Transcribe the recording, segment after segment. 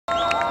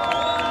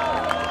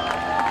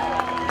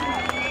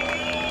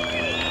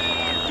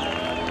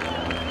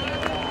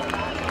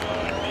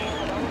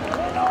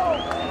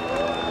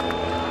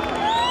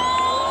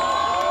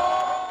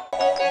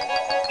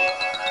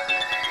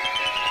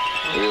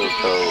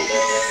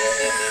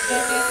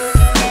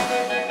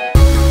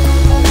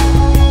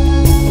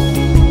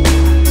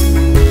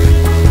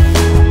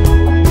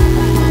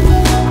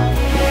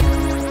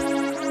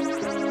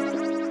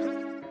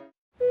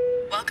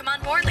Welcome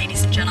on board,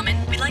 ladies and gentlemen.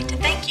 We'd like to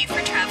thank you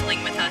for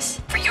traveling with us.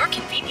 For your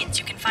convenience,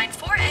 you can find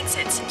 4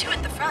 exits, 2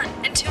 at the front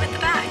and 2 at the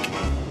back.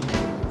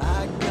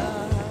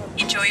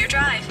 Enjoy your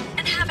drive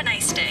and have a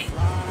nice day.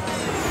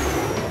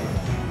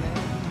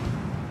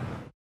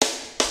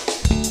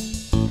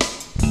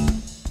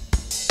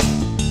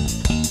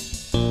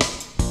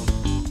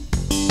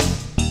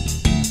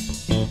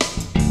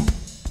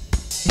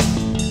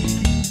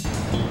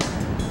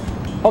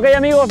 Ok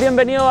amigos,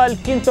 bienvenidos al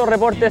quinto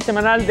reporte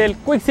semanal del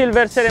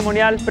Quiksilver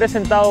Ceremonial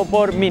presentado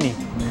por Mini.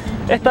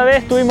 Esta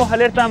vez tuvimos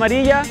alerta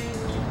amarilla,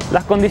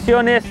 las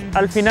condiciones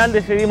al final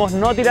decidimos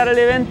no tirar el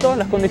evento,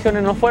 las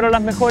condiciones no fueron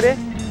las mejores.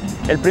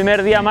 El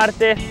primer día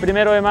martes,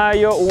 1 de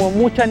mayo, hubo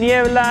mucha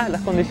niebla,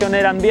 las condiciones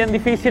eran bien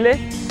difíciles.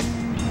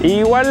 Y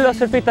igual los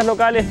surfistas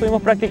locales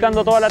estuvimos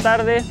practicando toda la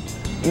tarde,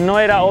 no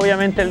era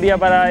obviamente el día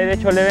para haber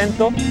hecho el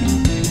evento.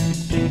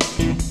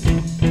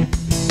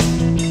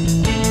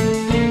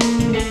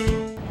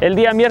 El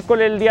día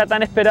miércoles, el día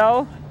tan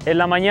esperado, en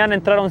la mañana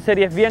entraron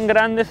series bien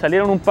grandes,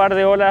 salieron un par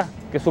de olas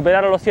que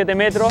superaron los 7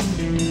 metros.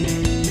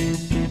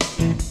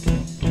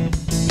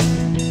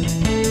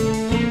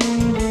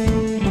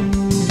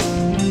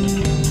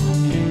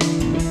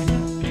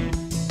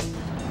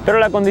 Pero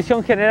la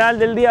condición general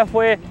del día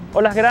fue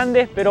olas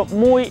grandes, pero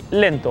muy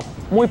lento.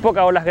 Muy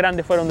pocas olas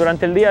grandes fueron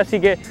durante el día, así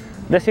que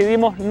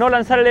decidimos no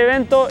lanzar el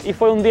evento y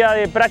fue un día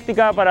de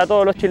práctica para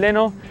todos los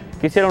chilenos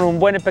que hicieron un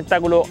buen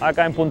espectáculo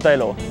acá en Punta de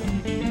Lobos.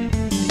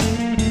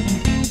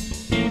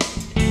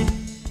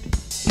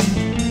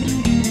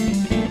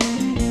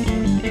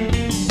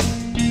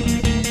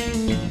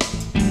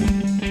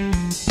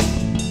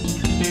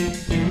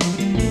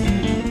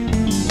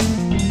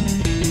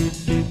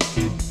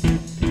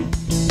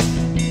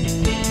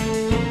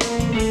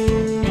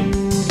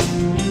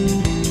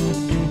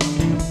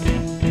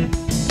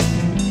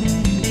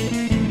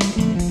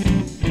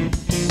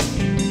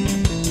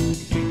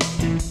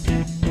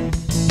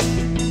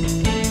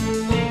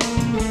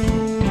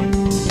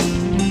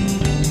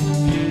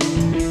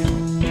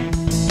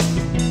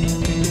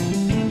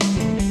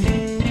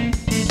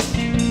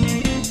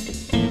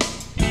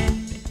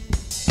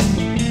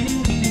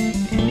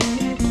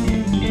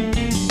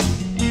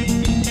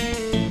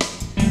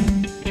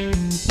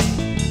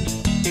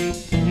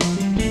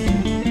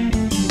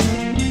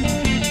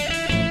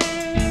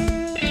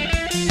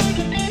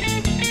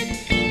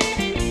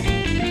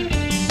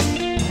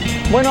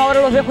 Bueno,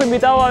 ahora los dejo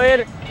invitados a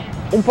ver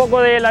un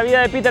poco de la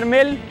vida de Peter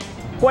Mel,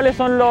 cuáles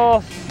son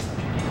los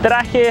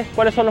trajes,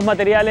 cuáles son los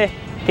materiales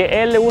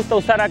que él le gusta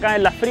usar acá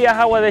en las frías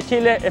aguas de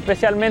Chile,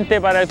 especialmente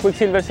para el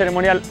Quiksilver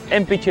Ceremonial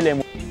en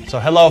Pichilemu. So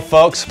hello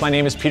folks, my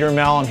name is Peter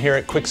Mel. I'm here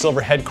at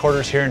Quiksilver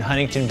headquarters here in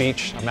Huntington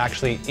Beach. I'm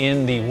actually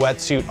in the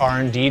wetsuit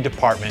R&D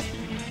department.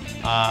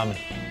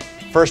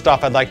 First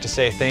off, I'd like to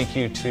say thank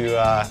you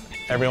to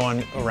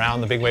everyone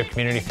around the big wave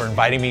community for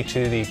inviting me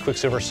to the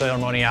Quiksilver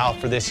Ceremonial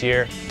for this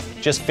year.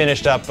 Just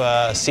finished up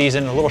a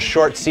season, a little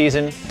short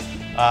season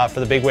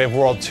for the Big Wave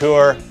World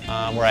Tour,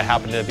 where I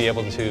happened to be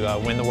able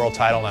to win the world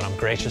title, and I'm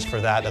gracious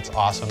for that. That's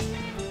awesome.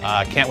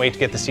 Can't wait to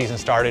get the season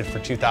started for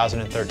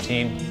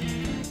 2013.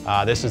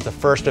 This is the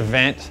first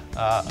event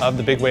of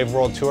the Big Wave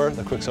World Tour,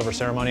 the Quiksilver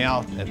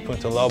Ceremonial at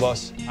Punta de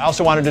Lobos. I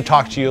also wanted to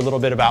talk to you a little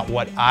bit about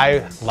what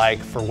I like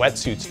for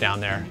wetsuits down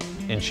there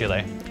in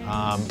Chile.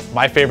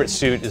 My favorite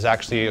suit is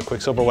actually a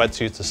Quiksilver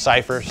wetsuit. It's a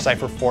Cypher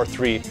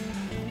 4.3.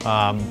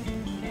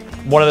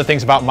 One of the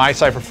things about my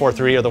Cypher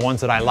 4.3, or the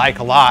ones that I like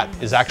a lot,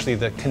 is actually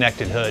the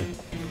connected hood.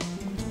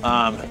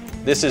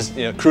 This is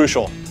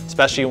crucial,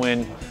 especially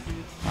when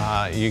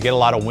you get a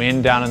lot of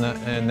wind down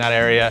in that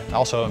area.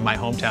 Also in my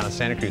hometown of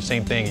Santa Cruz,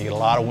 same thing, you get a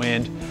lot of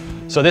wind.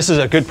 So this is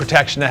a good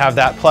protection to have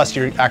that, plus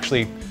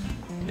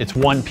it's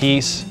one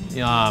piece.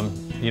 You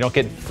don't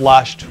get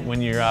flushed when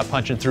you're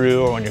punching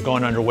through or when you're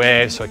going under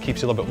waves, so it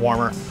keeps you a little bit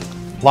warmer.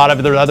 A lot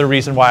of the other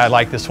reason why I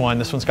like this one.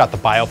 This one's got the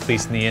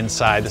biofleece in the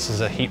inside. This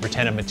is a heat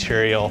retentive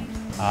material.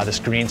 This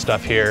green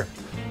stuff here,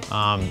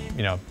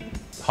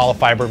 hollow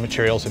fiber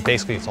materials. So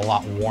basically, it's a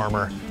lot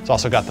warmer. It's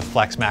also got the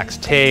Flex Max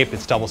tape.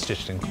 It's double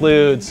stitched in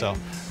glued. So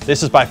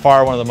this is by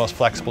far one of the most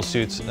flexible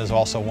suits, and is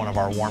also one of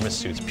our warmest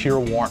suits. Pure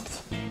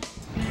warmth.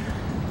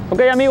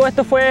 Ok amigos,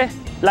 esto fue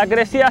la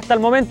crecida hasta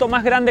el momento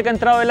más grande que ha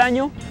entrado el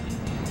año.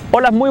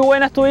 Olas muy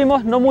buenas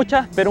tuvimos, no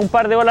muchas, pero un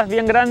par de olas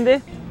bien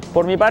grandes.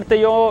 Por mi parte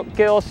yo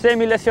quedo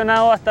semi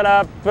lesionado hasta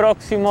los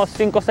próximos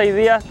 5 o 6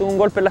 días, tuve un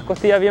golpe en las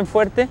costillas bien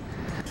fuerte.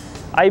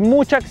 Hay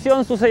mucha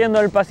acción sucediendo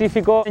en el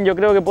Pacífico, yo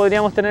creo que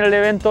podríamos tener el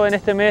evento en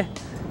este mes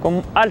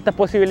con altas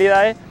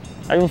posibilidades.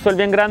 Hay un swell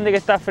bien grande que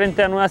está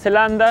frente a Nueva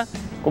Zelanda,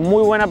 con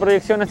muy buena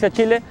proyección hacia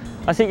Chile,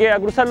 así que a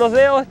cruzar los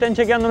dedos, estén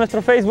chequeando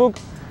nuestro Facebook,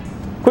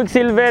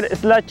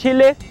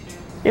 Quiksilver/Chile,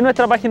 y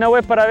nuestra página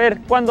web para ver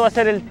cuándo va a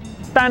ser el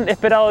tan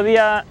esperado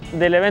día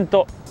del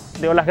evento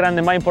de olas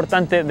grandes más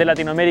importante de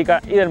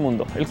Latinoamérica y del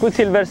mundo, el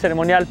Quiksilver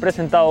Ceremonial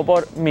presentado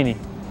por Mini.